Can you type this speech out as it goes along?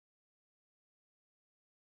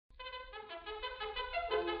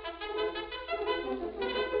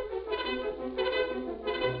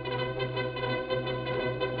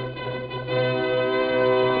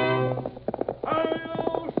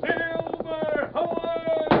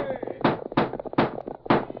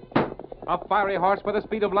A fiery horse with the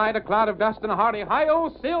speed of light, a cloud of dust, and a hearty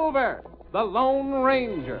hi-yo Silver, the Lone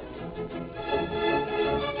Ranger.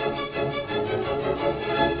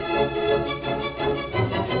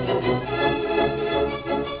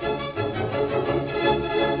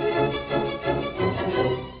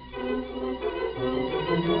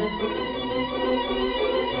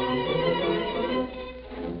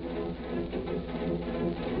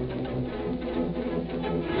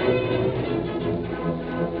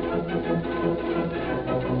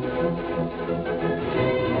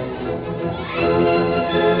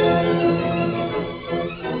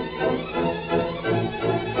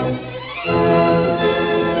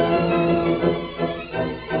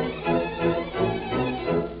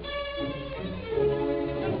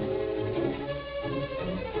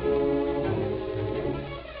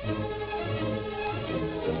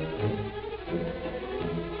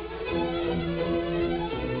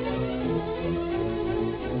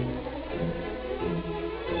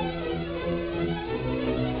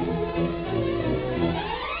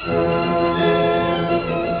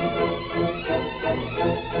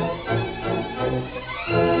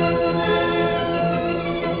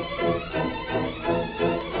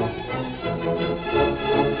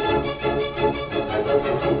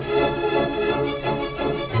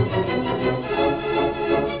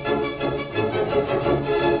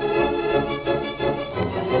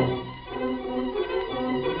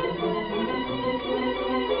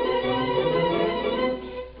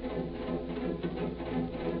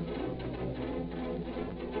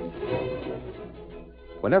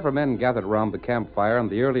 Whenever men gathered around the campfire in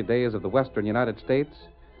the early days of the western United States,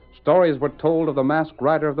 stories were told of the masked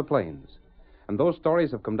rider of the plains. And those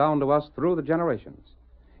stories have come down to us through the generations.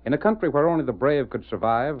 In a country where only the brave could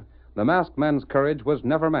survive, the masked man's courage was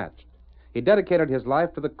never matched. He dedicated his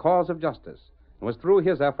life to the cause of justice, and was through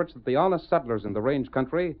his efforts that the honest settlers in the range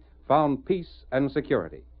country found peace and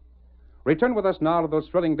security. Return with us now to those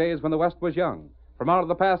thrilling days when the West was young. From out of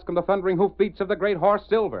the past come the thundering hoofbeats of the great horse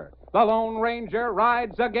Silver. The Lone Ranger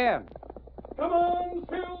rides again. Come on,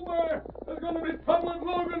 Silver! There's going to be trouble at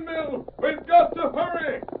Loganville. We've got to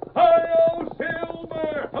hurry. Hi-yo,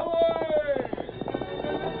 Silver! Away!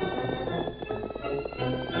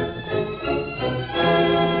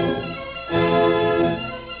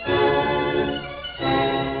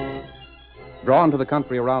 Drawn to the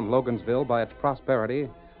country around Logansville by its prosperity,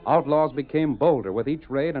 outlaws became bolder with each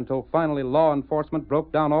raid until finally law enforcement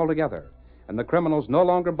broke down altogether, and the criminals no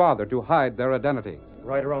longer bothered to hide their identity.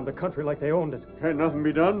 Right around the country like they owned it. Can't nothing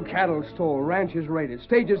be done? Cattle stole, ranches raided,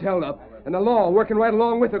 stages held up, and the law working right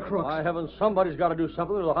along with the crooks. By heavens, somebody's got to do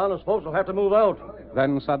something, or the honest folks will have to move out.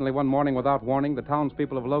 Then, suddenly, one morning, without warning, the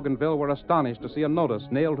townspeople of Loganville were astonished to see a notice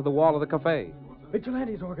nailed to the wall of the cafe.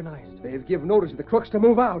 Vigilantes organized. They've given notice to the crooks to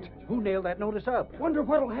move out. Who nailed that notice up? Wonder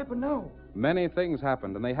what'll happen now. Many things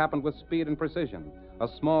happened, and they happened with speed and precision. A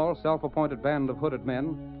small, self-appointed band of hooded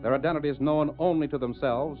men, their identities known only to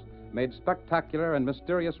themselves, made spectacular and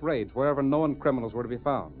mysterious raids wherever known criminals were to be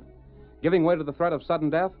found. Giving way to the threat of sudden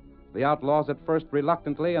death, the outlaws at first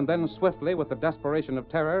reluctantly and then swiftly, with the desperation of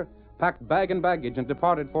terror, packed bag and baggage and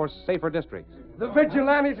departed for safer districts. The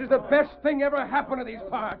Vigilantes is the best thing ever happened to these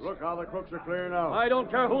parts. Look how the crooks are clearing out. I don't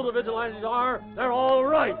care who the Vigilantes are. They're all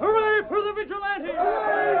right. Hooray for the Vigilantes!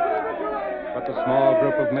 But the small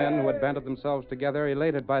group of men who had banded themselves together,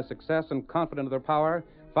 elated by success and confident of their power,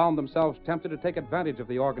 found themselves tempted to take advantage of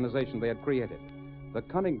the organization they had created. The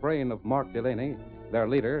cunning brain of Mark Delaney, their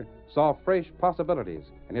leader, saw fresh possibilities,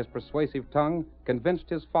 and his persuasive tongue convinced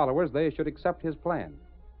his followers they should accept his plan.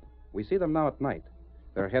 We see them now at night,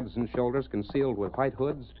 their heads and shoulders concealed with white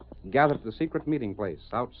hoods, gathered at the secret meeting place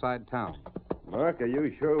outside town. Mark, are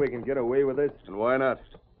you sure we can get away with this? And why not?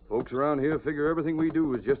 Folks around here figure everything we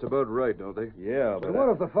do is just about right, don't they? Yeah, but... What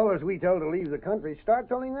if the fellas we tell to leave the country start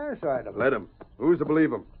telling their side of it? Let 'em. Who's to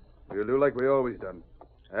believe 'em? We'll do like we always done.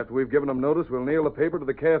 After we've given 'em notice, we'll nail the paper to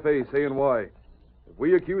the cafe saying why. If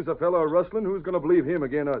we accuse a fellow of rustling, who's going to believe him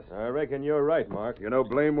again us? I reckon you're right, Mark. You know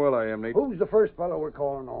blame well I am, Nate. Who's the first fellow we're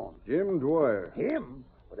calling on? Jim Dwyer. Him?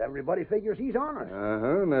 But everybody figures he's honest.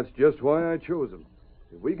 Uh-huh, and that's just why I chose him.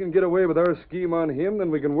 If we can get away with our scheme on him, then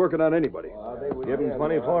we can work it on anybody. Give him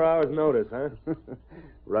 24 hours notice, huh?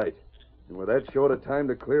 Right. And with that short a time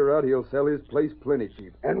to clear out, he'll sell his place plenty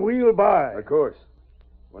cheap. And we'll buy. Of course.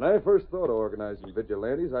 When I first thought of organizing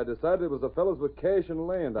vigilantes, I decided it was the fellows with cash and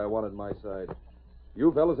land I wanted my side. You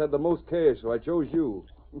fellas had the most cash, so I chose you.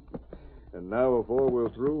 And now, before we're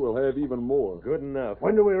through, we'll have even more. Good enough.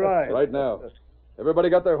 When do we ride? Right now. Everybody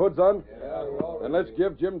got their hoods on? Yeah. Then let's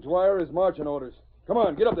give Jim Dwyer his marching orders. Come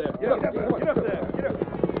on, get up there. Get up there. Get up there.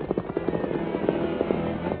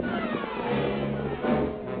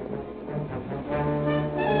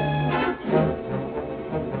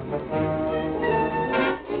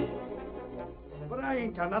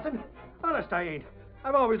 nothing. Honest, I ain't.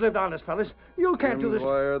 I've always lived honest, fellas. You can't do this.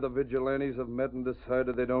 Dwyer, the vigilantes have met and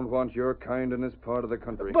decided they don't want your kind in this part of the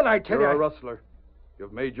country. But I tell You're you... a rustler.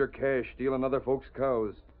 You've made your cash stealing other folks'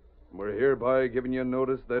 cows. And we're hereby giving you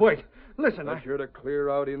notice that... Wait, listen, that you're to clear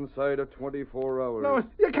out inside of 24 hours. No,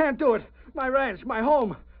 you can't do it. My ranch, my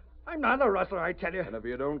home. I'm not a rustler, I tell you. And if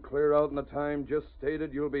you don't clear out in the time just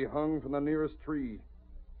stated, you'll be hung from the nearest tree.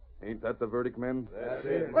 Ain't that the verdict, men? That's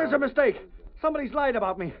it. There's a mistake. Somebody's lied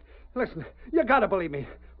about me. Listen, you gotta believe me.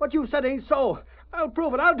 What you said ain't so. I'll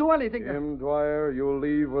prove it. I'll do anything. Jim Dwyer, you'll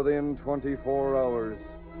leave within 24 hours.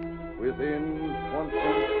 Within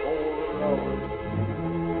 24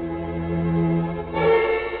 hours.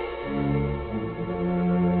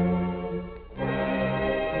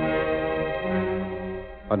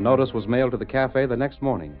 A notice was mailed to the cafe the next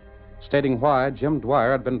morning, stating why Jim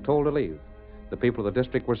Dwyer had been told to leave. The people of the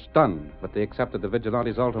district were stunned, but they accepted the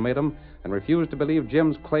vigilantes' ultimatum and refused to believe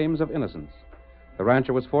Jim's claims of innocence. The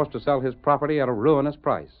rancher was forced to sell his property at a ruinous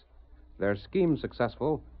price. Their scheme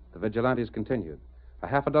successful, the vigilantes continued. A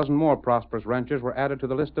half a dozen more prosperous ranchers were added to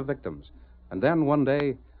the list of victims. And then, one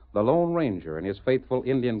day, the Lone Ranger and his faithful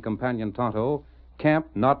Indian companion Tonto,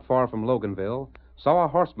 camped not far from Loganville, saw a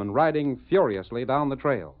horseman riding furiously down the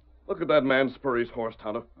trail. Look at that man spur his horse,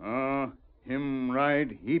 Tonto. Him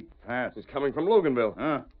ride heap fast. He's coming from Loganville.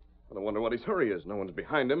 Huh? I wonder what his hurry is. No one's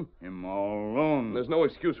behind him. Him all alone. There's no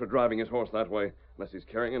excuse for driving his horse that way, unless he's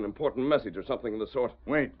carrying an important message or something of the sort.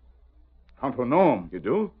 Wait. Tonto know him. You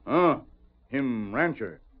do? Him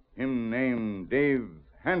rancher. Him name Dave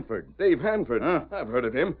Hanford. Dave Hanford. Huh? I've heard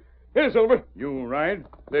of him. Here, Silver. You ride?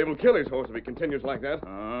 Dave will kill his horse if he continues like that.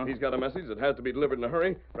 Uh. He's got a message that has to be delivered in a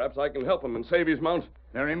hurry. Perhaps I can help him and save his mount.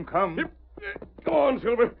 There him come. Go on,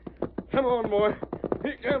 Silver. Come on, boy.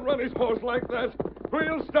 He can't run his horse like that.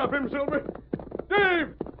 We'll stop him, Silver.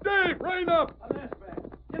 Dave! Dave, rein up!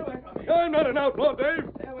 Get away from me. I'm not an outlaw, Dave.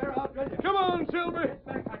 There, we're out, will you? Come on, Silver. Get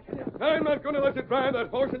back, I tell you. I'm not going to let you drive that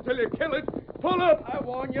horse until you kill it. Pull up. I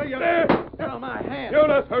warn you, There. you're on my hand. You're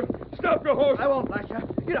not hurt. Stop your horse. I won't blast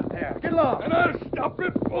you. Get up there. Get along. And I'll stop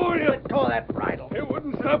it for you. Let go of that bridle. You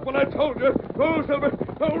wouldn't stop when I told you. Oh, Silver,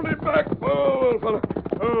 hold it back. Oh, old fella.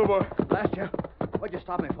 Oh, boy. Blast you. What'd you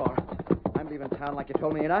stop me for? I'm leaving town like you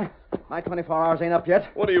told me, ain't I? My 24 hours ain't up yet.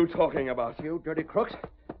 What are you talking about? You dirty crooks.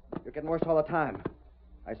 You're getting worse all the time.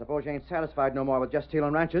 I suppose you ain't satisfied no more with just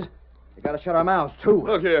stealing ranches. You gotta shut our mouths, too.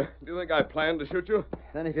 Look here. Do you think I planned to shoot you?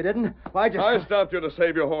 Then if you didn't, why just... I stopped you to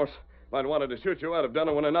save your horse. If I'd wanted to shoot you, I'd have done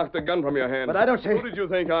it when I knocked the gun from your hand. But I don't see... Who did you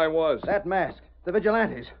think I was? That mask. The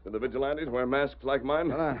vigilantes. Did the vigilantes wear masks like mine?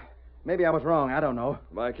 Well, maybe I was wrong. I don't know.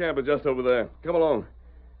 My camp is just over there. Come along.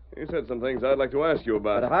 You said some things I'd like to ask you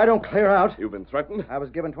about. But if I don't clear out... You've been threatened? I was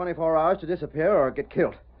given 24 hours to disappear or get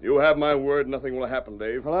killed. You have my word nothing will happen,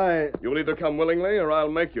 Dave. Well, You'll either come willingly or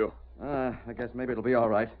I'll make you. I guess maybe it'll be all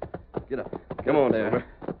right. Get up. Get Come up on, there. Silver.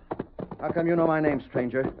 How come you know my name,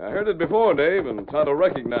 stranger? I heard it before, Dave, and Tonto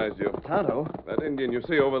recognized you. Tonto? That Indian you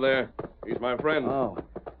see over there. He's my friend. Oh.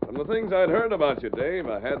 From the things I'd heard about you, Dave,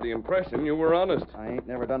 I had the impression you were honest. I ain't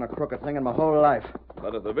never done a crooked thing in my whole life.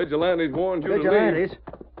 But if the vigilantes warned you Vigilantes?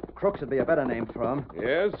 Crooks would be a better name for 'em. to leave...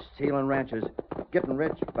 Yes? Stealing ranches. Getting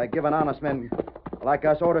rich by giving honest men like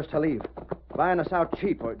us orders to leave. Buying us out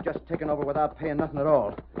cheap or just taking over without paying nothing at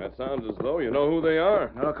all. That sounds as though you know who they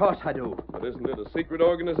are. Well, of course I do. But isn't it a secret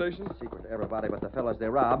organization? Secret to everybody but the fellas they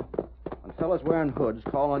rob. When fellas wearing hoods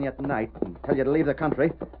call on you at night and tell you to leave the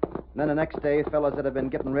country, and then the next day fellas that have been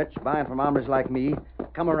getting rich buying from hombres like me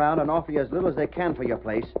come around and offer you as little as they can for your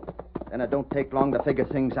place, then it don't take long to figure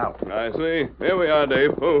things out. I see. Here we are,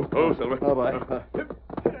 Dave. Oh, Silver. Oh, boy.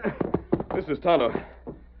 This is Tonto.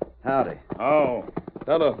 Howdy. Oh.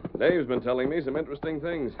 Tonto, Dave's been telling me some interesting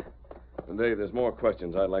things. And Dave, there's more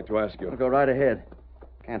questions I'd like to ask you. Well, go right ahead.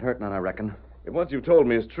 Can't hurt none, I reckon. If what you've told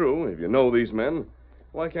me is true, if you know these men,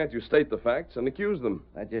 why can't you state the facts and accuse them?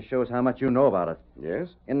 That just shows how much you know about it. Yes?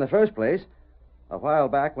 In the first place, a while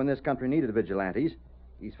back when this country needed vigilantes,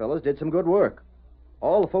 these fellows did some good work.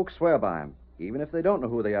 All the folks swear by 'em, even if they don't know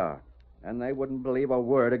who they are. And they wouldn't believe a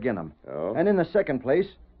word agin 'em. Oh? And in the second place,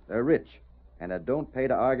 they're rich. And it don't pay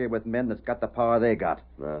to argue with men that's got the power they got.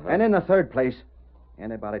 Uh-huh. And in the third place,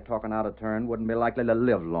 anybody talking out of turn wouldn't be likely to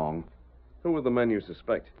live long. Who are the men you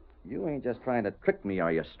suspect? You ain't just trying to trick me,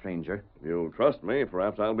 are you, stranger? If you'll trust me,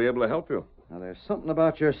 perhaps I'll be able to help you. Now, there's something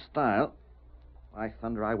about your style. By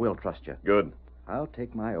thunder, I will trust you. Good. I'll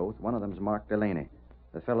take my oath. One of them's Mark Delaney,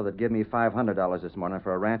 the fellow that gave me $500 this morning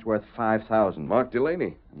for a ranch worth $5,000. Mark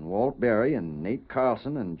Delaney. And Walt Berry and Nate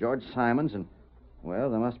Carlson and George Simons and,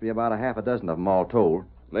 well, there must be about a half a dozen of them all told.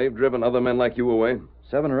 They've driven other men like you away.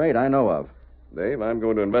 7 or 8 I know of. Dave, I'm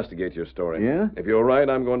going to investigate your story. Yeah? If you're right,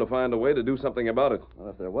 I'm going to find a way to do something about it. Well,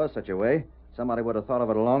 if there was such a way, somebody would have thought of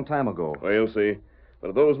it a long time ago. Well, you'll see. But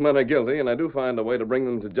if those men are guilty and I do find a way to bring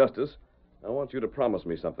them to justice, I want you to promise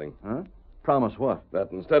me something. Huh? Promise what? That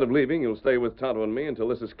instead of leaving, you'll stay with Tonto and me until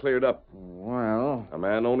this is cleared up. Well, A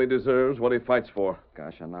man only deserves what he fights for.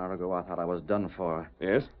 gosh, an hour ago I thought I was done for.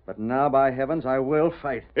 Yes? But now, by heavens, I will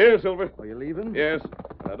fight. Here, Silver. Are you leaving? Yes.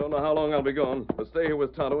 I don't know how long I'll be gone, but stay here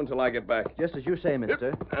with Tonto until I get back. Just as you say,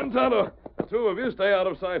 mister. And Tonto, the two of you stay out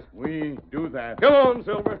of sight. We do that. Come on,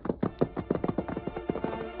 Silver.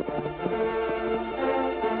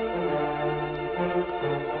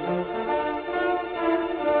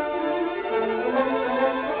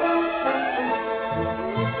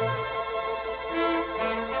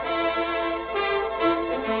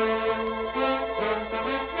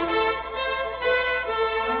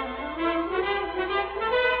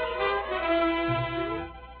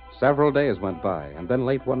 Several days went by, and then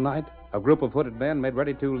late one night, a group of hooded men made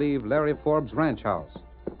ready to leave Larry Forbes' ranch house.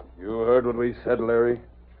 You heard what we said, Larry.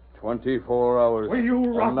 24 hours. Will you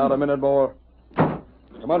And rotten- not a minute more.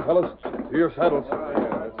 Come on, fellas. To your saddles.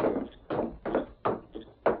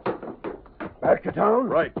 Back to town?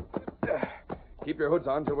 Right. Keep your hoods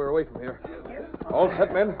on till we're away from here. All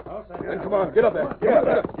set, men? Then come on, get up there. Get up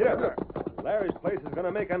there. Get up there. Larry's place is going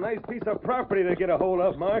to make a nice piece of property to get a hold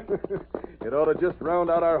of, Mark. It ought to just round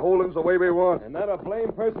out our holdings the way we want. And not a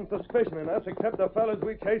blame person suspicioning us except the fellas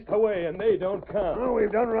we chased away, and they don't count. Oh,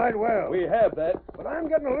 we've done right well. We have that. But I'm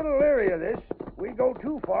getting a little leery of this. We go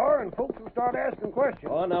too far, and folks will start asking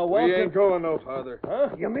questions. Oh, now, Walter... We ain't going no farther. Huh?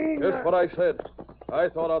 You mean... Just what I said. I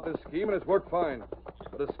thought out this scheme, and it's worked fine.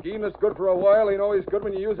 But a scheme that's good for a while ain't always good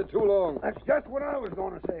when you use it too long. That's just what I was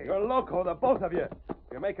going to say. You're loco, the both of you.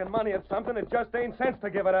 If you're making money at something, it just ain't sense to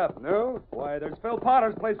give it up. No? Why, there's Phil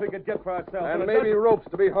Potter's place we could get for ourselves. And it maybe doesn't- ropes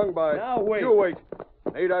to be hung by. Now, wait. You wait.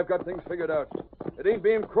 Nate, I've got things figured out. It ain't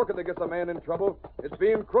being crooked that gets a man in trouble. It's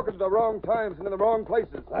being crooked at the wrong times and in the wrong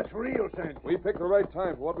places. That's real sense. We picked the right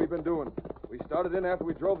time for what we've been doing. We started in after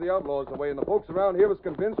we drove the outlaws away, and the folks around here was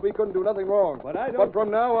convinced we couldn't do nothing wrong. But I don't... But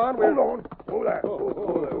from now on, we're... Hold on. Hold there.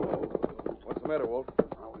 What's the matter, Walt?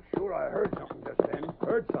 I was sure I heard something just then.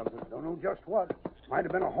 Heard something. Don't know just what. Might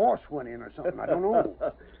have been a horse went in or something. I don't know.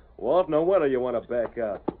 Walt, no wonder you want to back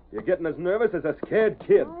out. You're getting as nervous as a scared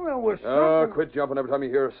kid. Well, was Oh, something... quit jumping every time you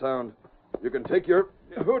hear a sound. You can take your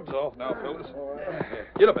hoods off now, fellas.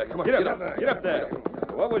 Get up there. Come on. Get up there. Get up there.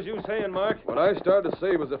 What was you saying, Mark? What I started to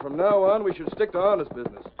say was that from now on, we should stick to honest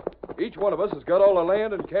business. Each one of us has got all the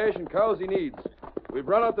land and cash and cows he needs. We've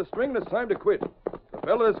run out the string, and it's time to quit. The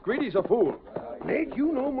fellow that's greedy's a fool. Nate,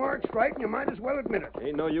 you know Mark's right, and you might as well admit it.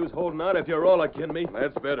 Ain't no use holding out if you're all agin me.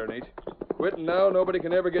 That's better, Nate. Quitting now, nobody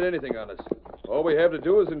can ever get anything on us. All we have to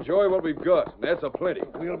do is enjoy what we've got, and that's a plenty.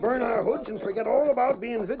 We'll burn our hoods and forget all about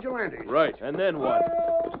being vigilantes. Right. And then what?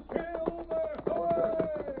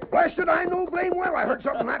 Blasted, I know blame well I heard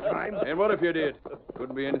something that time. And what if you did?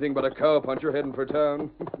 Couldn't be anything but a cowpuncher heading for town.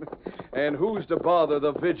 And who's to bother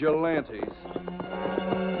the vigilantes?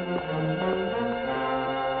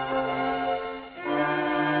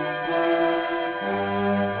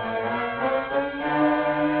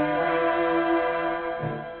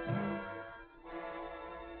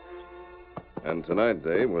 And tonight,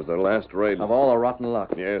 Dave, was their last raid. Of all the rotten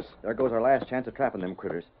luck. Yes, There goes our last chance of trapping them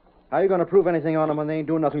critters. How are you going to prove anything on them when they ain't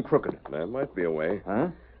doing nothing crooked? that might be a way. Huh?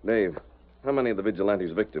 Dave, how many of the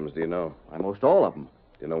vigilantes' victims do you know? Most all of them.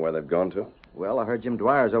 Do you know where they've gone to? Well, I heard Jim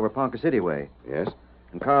Dwyer's over Ponca City way. Yes?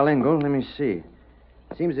 And Carl Engel, let me see.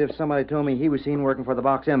 Seems as if somebody told me he was seen working for the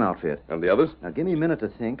Box M outfit. And the others? Now, give me a minute to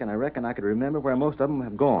think, and I reckon I could remember where most of them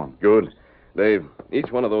have gone. Good. Dave,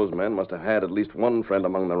 each one of those men must have had at least one friend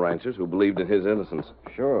among the ranchers who believed in his innocence.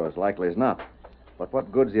 Sure, as likely as not. But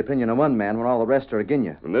what good's the opinion of one man when all the rest are agin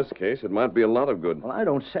you? In this case, it might be a lot of good. Well, I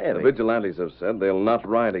don't say it. The vigilantes have said they'll not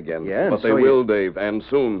ride again. Yeah, and but they so you- will, Dave, and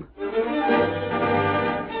soon.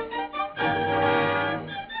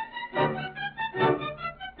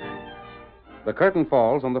 The curtain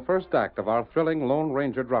falls on the first act of our thrilling Lone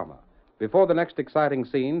Ranger drama. Before the next exciting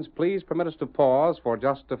scenes, please permit us to pause for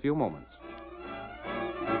just a few moments.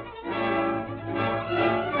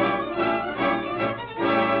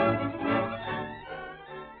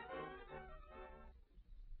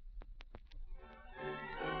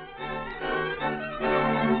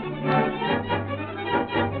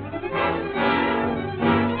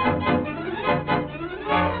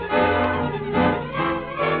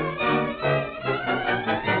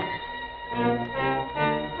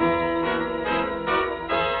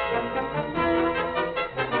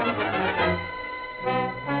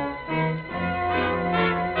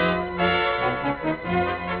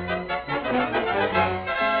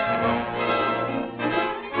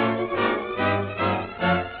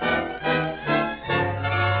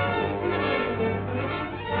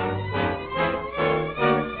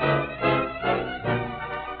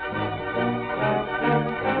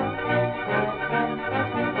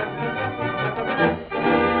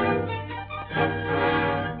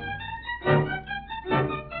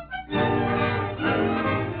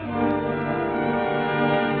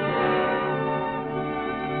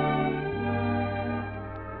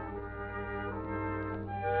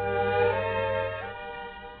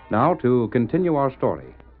 Now, to continue our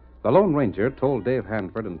story. The Lone Ranger told Dave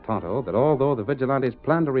Hanford and Tonto that although the Vigilantes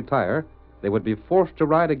planned to retire, they would be forced to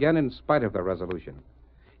ride again in spite of their resolution.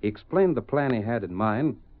 He explained the plan he had in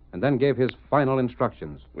mind and then gave his final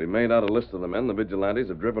instructions. We made out a list of the men the Vigilantes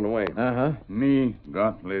have driven away. Uh-huh. Me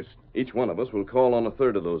got list. Each one of us will call on a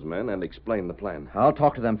third of those men and explain the plan. I'll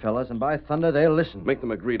talk to them fellas, and by thunder, they'll listen. Make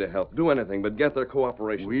them agree to help. Do anything, but get their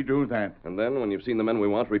cooperation. We do that. And then, when you've seen the men we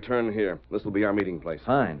want, return here. This will be our meeting place.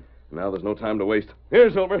 Fine. Now there's no time to waste. Here,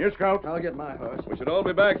 Silver. Here, Scout. I'll get my horse. We should all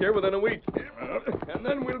be back here within a week. And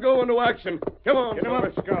then we'll go into action. Come on, Get him Silver.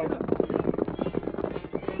 up, Scout.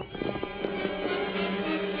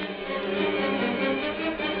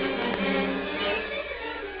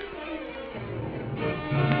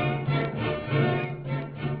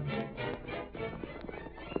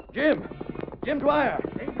 Jim Dwyer.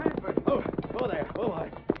 Dave Hanford. Oh, there. Oh.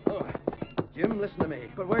 Jim, listen to me.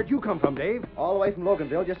 But where'd you come from, Dave? All the way from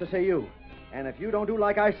Loganville just to see you. And if you don't do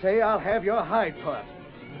like I say, I'll have your hide put.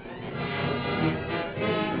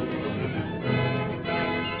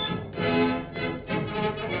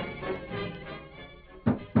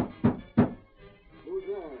 Who's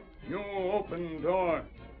there? You open door.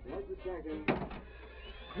 Just a second.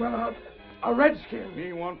 Well, a redskin.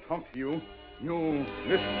 Me want talk to you. You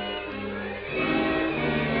listen.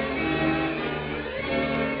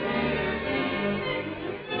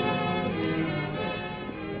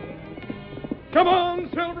 Come on,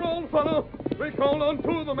 Silver, old fellow. We called on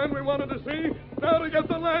two of the men we wanted to see. Now to get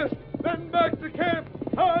the last. Then back to camp.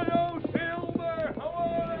 Hi-yo, Silver!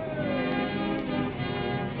 Away!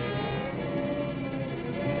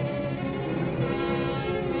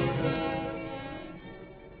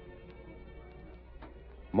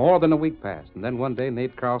 More than a week passed, and then one day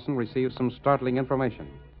Nate Carlson received some startling information.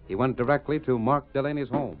 He went directly to Mark Delaney's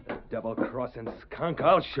home. Double-crossing skunk.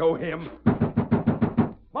 I'll show him.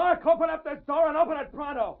 Mark, open up this door and open it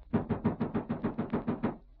pronto.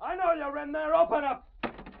 I know you're in there. Open up.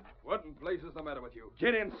 What in place is the matter with you?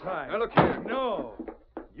 Get inside. Now, look here. No.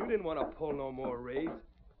 You didn't want to pull no more raids.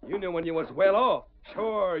 You knew when you was well off.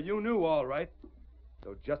 Sure, you knew all right.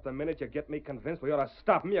 So just the minute you get me convinced we ought to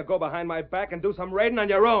stop him, you go behind my back and do some raiding on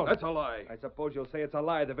your own. That's a lie. I suppose you'll say it's a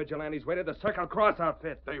lie. The Vigilantes raided the Circle Cross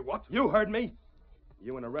outfit. They what? You heard me.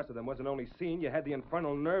 You and the rest of them wasn't only seen, you had the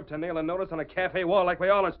infernal nerve to nail a notice on a cafe wall like we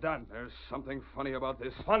always done. There's something funny about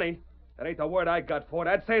this. Funny? That ain't the word I got for it.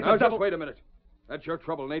 I'd say it's Now, a double... just wait a minute. That's your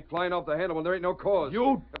trouble, Nate, flying off the handle when there ain't no cause.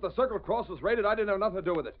 You... If the Circle Cross was raided, I didn't have nothing to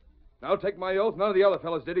do with it. Now, take my oath, none of the other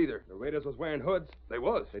fellas did either. The raiders was wearing hoods. They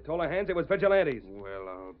was. They told our hands it was Vigilantes.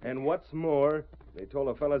 Well, And what's more, they told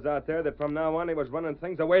the fellas out there that from now on they was running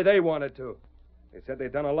things the way they wanted to. They said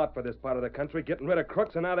they'd done a lot for this part of the country, getting rid of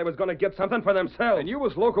crooks, and now they was going to get something for themselves. And you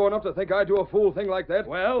was loco enough to think I'd do a fool thing like that?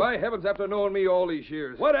 Well? By heavens, after knowing me all these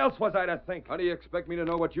years. What else was I to think? How do you expect me to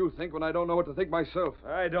know what you think when I don't know what to think myself?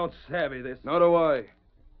 I don't savvy this. Nor do I.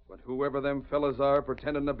 But whoever them fellas are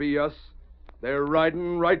pretending to be us, they're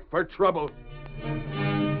riding right for trouble.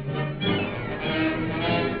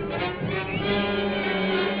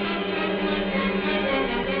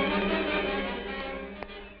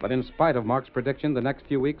 But in spite of Mark's prediction, the next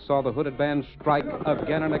few weeks saw the hooded band strike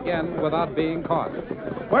again and again without being caught.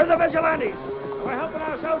 We're the Vigilantes. We're helping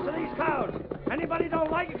ourselves to these cows. Anybody don't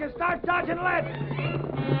like it can start dodging lead.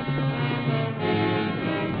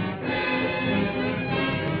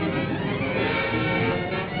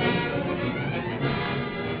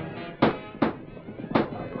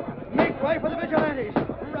 Make way for the Vigilantes.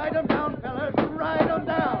 Ride them down, fellas. Ride them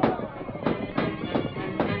down.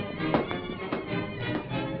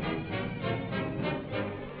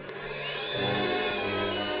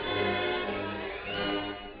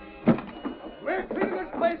 We're cleaning this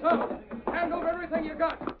place up. Hand over everything you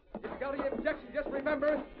got. If you got any objections, just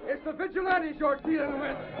remember, it's the Vigilantes you're dealing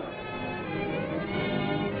with.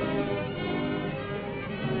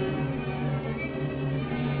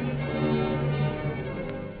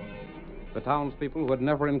 The townspeople, who had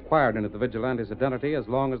never inquired into the Vigilantes' identity as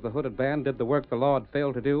long as the hooded band did the work the law had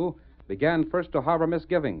failed to do, began first to harbor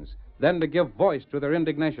misgivings, then to give voice to their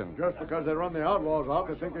indignation. Just because they run the outlaws out,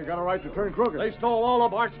 they think they got a right to turn crooked. They stole all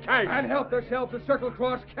of Bart's cash. And help themselves to Circle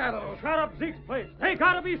Cross cattle. Shut up Zeke's place. They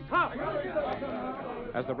gotta be stopped.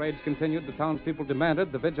 As the raids continued, the townspeople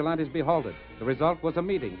demanded the Vigilantes be halted. The result was a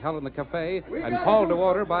meeting held in the cafe and called to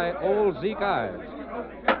order by old Zeke Ives.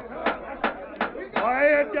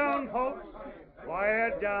 Quiet down, folks.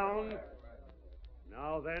 Quiet down.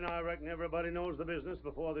 Now then, I reckon everybody knows the business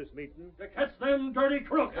before this meeting. To catch them dirty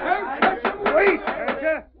crooks. Wait, can't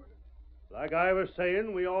you? Like I was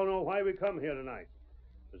saying, we all know why we come here tonight.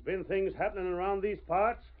 There's been things happening around these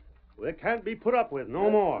parts It can't be put up with no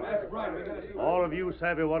more. All of you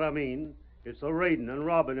savvy what I mean. It's the raiding and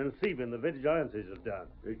robbing and thieving the Vigilantes have done.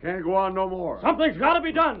 It can't go on no more. Something's got to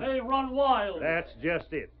be done. They run wild. That's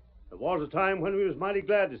just it. There was a time when we was mighty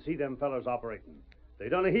glad to see them fellas operating. They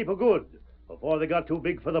done a heap of good before they got too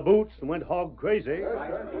big for the boots and went hog crazy.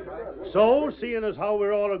 So, seeing as how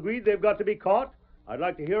we're all agreed they've got to be caught, I'd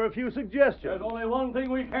like to hear a few suggestions. There's only one thing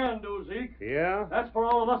we can do, Zeke. Yeah? That's for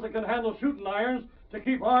all of us that can handle shooting irons to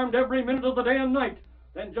keep armed every minute of the day and night.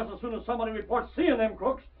 Then just as soon as somebody reports seeing them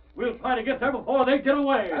crooks, we'll try to get there before they get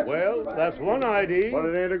away. Well, that's one idea. But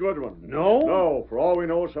it ain't a good one. No? No, for all we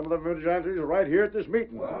know, some of the vigilantes are right here at this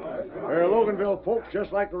meeting. They're Loganville folks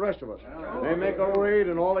just like the rest of us. They make a raid,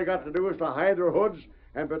 and all they got to do is to hide their hoods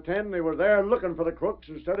and pretend they were there looking for the crooks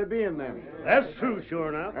instead of being them. That's true,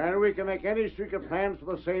 sure enough. And we can make any secret plans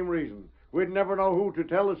for the same reason. We'd never know who to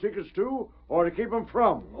tell the secrets to or to keep them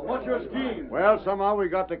from. Well, what's your scheme? Well, somehow we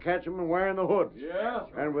got to catch them and wearing the hoods. Yeah?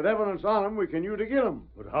 And with evidence on them, we can use to get them.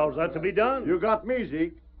 But how's that to be done? You got me,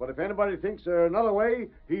 Zeke. But if anybody thinks there's another way,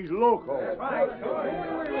 he's loco.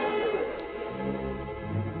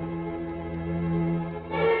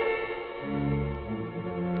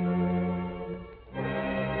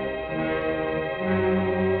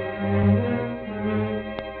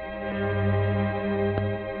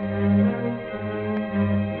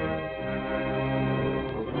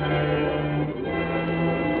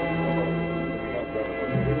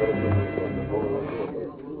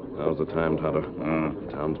 Now's the time, Tonto.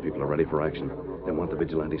 The townspeople are ready for action. They want the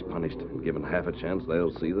vigilantes punished. And given half a chance,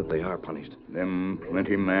 they'll see that they are punished. Them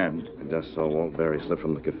plenty mad. I just saw Walt Berry slip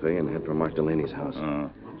from the cafe and head for Mark Delaney's house.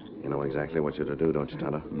 You know exactly what you're to do, don't you,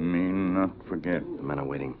 Tonto? Me not forget. The men are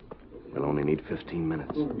waiting. We'll only need 15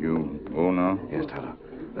 minutes. You go now? Yes, Tonto.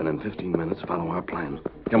 Then in 15 minutes, follow our plan.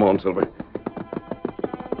 Come on, Silver.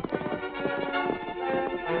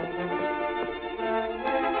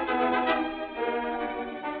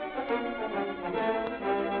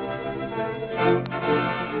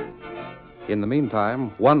 In the meantime,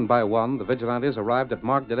 one by one, the vigilantes arrived at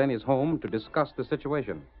Mark Delaney's home to discuss the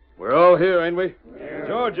situation. We're all here, ain't we?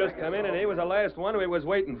 George just come in, and he was the last one we was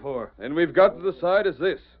waiting for. And we've got to decide is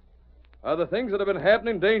this. Are the things that have been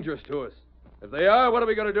happening dangerous to us? If they are, what are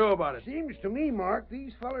we going to do about it? Seems to me, Mark,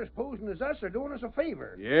 these fellers posing as us are doing us a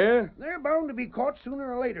favor. Yeah? They're bound to be caught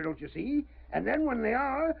sooner or later, don't you see? And then when they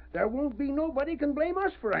are, there won't be nobody can blame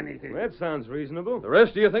us for anything. That sounds reasonable. The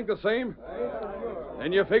rest of you think the same?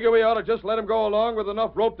 Then you figure we ought to just let them go along with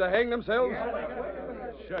enough rope to hang themselves?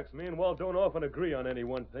 Shucks, me and Walt don't often agree on any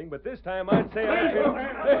one thing, but this time I'd say I feel...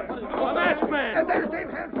 Hey, a masked man! And there's Dave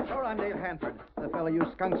Hanford. Sure, I'm Dave Hanford. The fellow you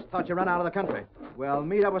skunks thought you ran out of the country. Well,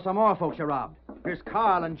 meet up with some more folks you robbed. Here's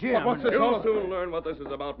Carl and Jim. What's this You'll soon learn what this is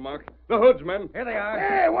about, Mark. The hoods, men. Here they are.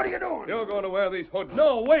 Hey, what are you doing? You're going to wear these hoods.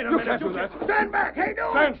 No, wait a You minute. can't do that. Stand back. Hey, do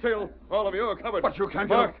Stand it. still. All of you are covered. But you can't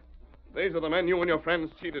get Mark, these are the men you and your friends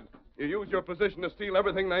cheated. You used your position to steal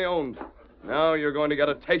everything they owned. Now you're going to get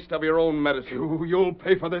a taste of your own medicine. You'll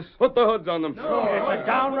pay for this. Put the hoods on them. It's a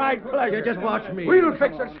downright pleasure. Just watch me. We'll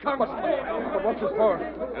fix it, skunk. But what's this for?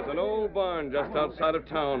 There's an old barn just outside of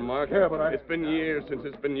town, Mark. Yeah, but It's been years since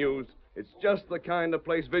it's been used. It's just the kind of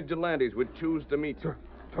place vigilantes would choose to meet.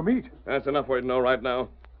 To meet? That's enough for you to know right now.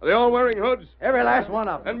 Are they all wearing hoods? Every last one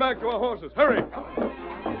of them. And back to our horses. Hurry!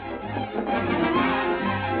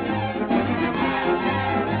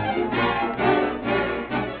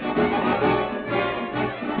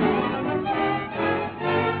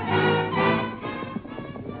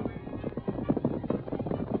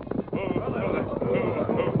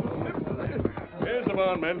 Here's the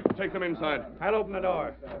barn, men. Take them inside. I'll open the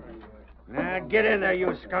door. Now, get in there,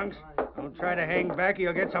 you skunks. Don't try to hang back or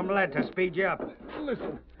you'll get some lead to speed you up.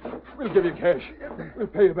 Listen, we'll give you cash. We'll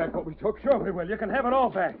pay you back what we took. Sure we will. You can have it all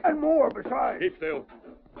back. And more besides. Keep still.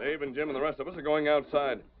 Dave and Jim and the rest of us are going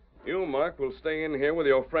outside. You, Mark, will stay in here with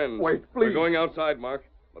your friends. Wait, please. We're going outside, Mark,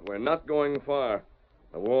 but we're not going far.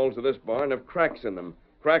 The walls of this barn have cracks in them.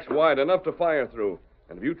 Cracks wide enough to fire through.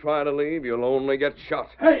 And if you try to leave, you'll only get shot.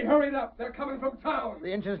 Hey, hurry it up. They're coming from town.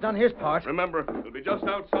 The engine's done his part. Remember, we'll be just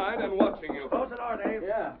outside and watching you. Close the door, Dave.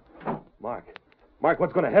 Yeah. Mark,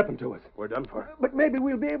 what's going to happen to us? We're done for. But maybe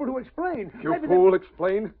we'll be able to explain. You fool,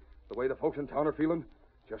 explain. The way the folks in town are feeling.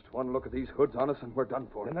 Just one look at these hoods on us and we're done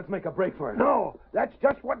for. Then let's make a break for it. No, that's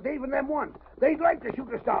just what Dave and them want. They'd like to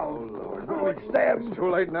shoot us down. Oh, Lord. No, it's them. It's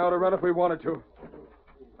too late now to run if we wanted to.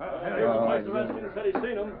 The Redskin said he's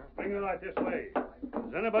seen him. Bring the light this way.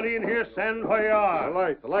 Is anybody in here stand where you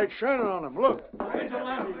are? The light's shining on them. Look.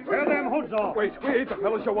 Tear them hoods off. Wait, we ain't the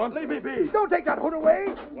fellas you want. Leave me be. Don't take that hood away.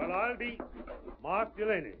 Well, I'll be Mark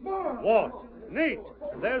Delaney. Walt, Nate,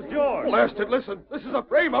 there's George. Blast it, listen. This is a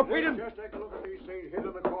frame-up. We didn't... Just take a look at these things hid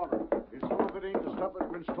in the corner. It's so if it ain't the stuff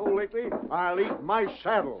that's been stole lately, I'll eat my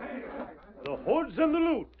saddle. The hoods and the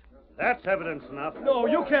loot. That's evidence enough. No,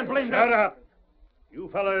 you can't blame Shut up. You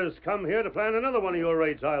fellas come here to plan another one of your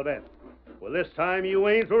raids, I'll bet. Well, this time you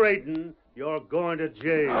ain't for raiding. You're going to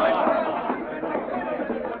jail.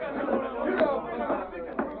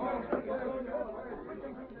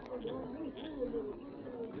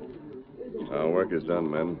 Our work is done,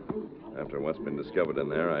 men. After what's been discovered in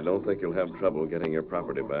there, I don't think you'll have trouble getting your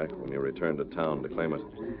property back when you return to town to claim it.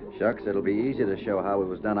 Shucks, it'll be easy to show how it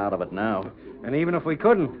was done out of it now. And even if we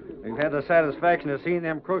couldn't, we've had the satisfaction of seeing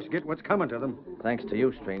them crooks get what's coming to them. Thanks to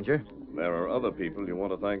you, stranger. There are other people you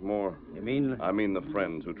want to thank more. You mean? I mean the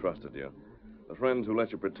friends who trusted you. The friends who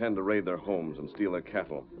let you pretend to raid their homes and steal their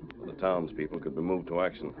cattle. So the townspeople could be moved to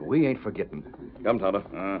action. We ain't forgetting. Come,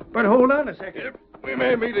 Tonto. But hold on a second. Yep, we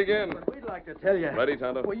may meet again. We'd like to tell you. Ready,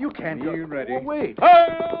 Tonto? Well, you can't go. You ready? Well, wait.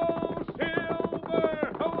 Hi-yo,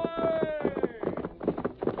 Silver! Away!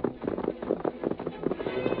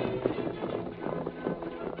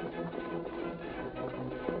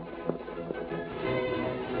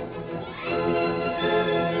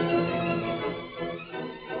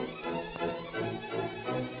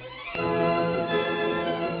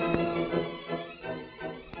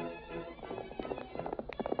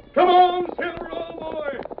 Come on, Silver, old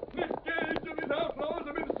boy! This gauge of these outlaws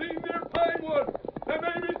have been seen near Pinewood. There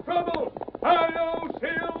may be trouble. Hi-yo,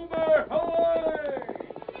 Silver! Away!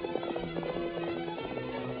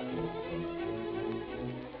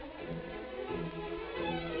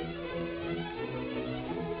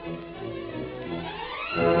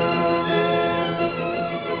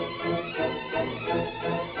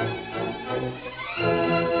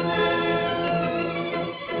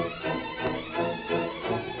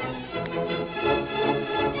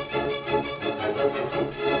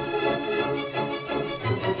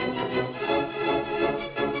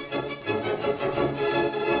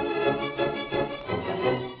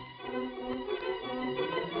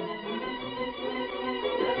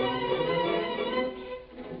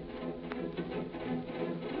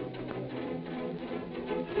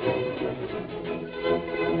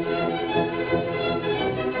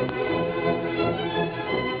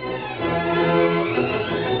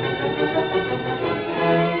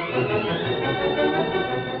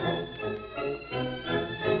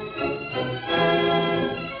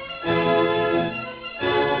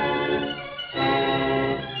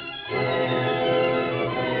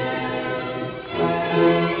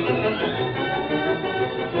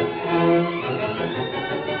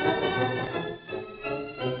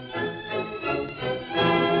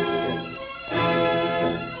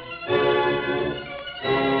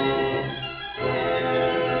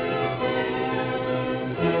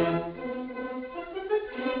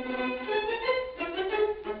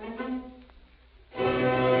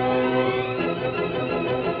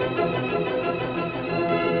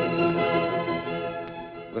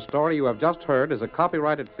 The story you have just heard is a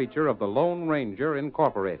copyrighted feature of the Lone Ranger,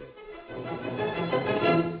 Incorporated.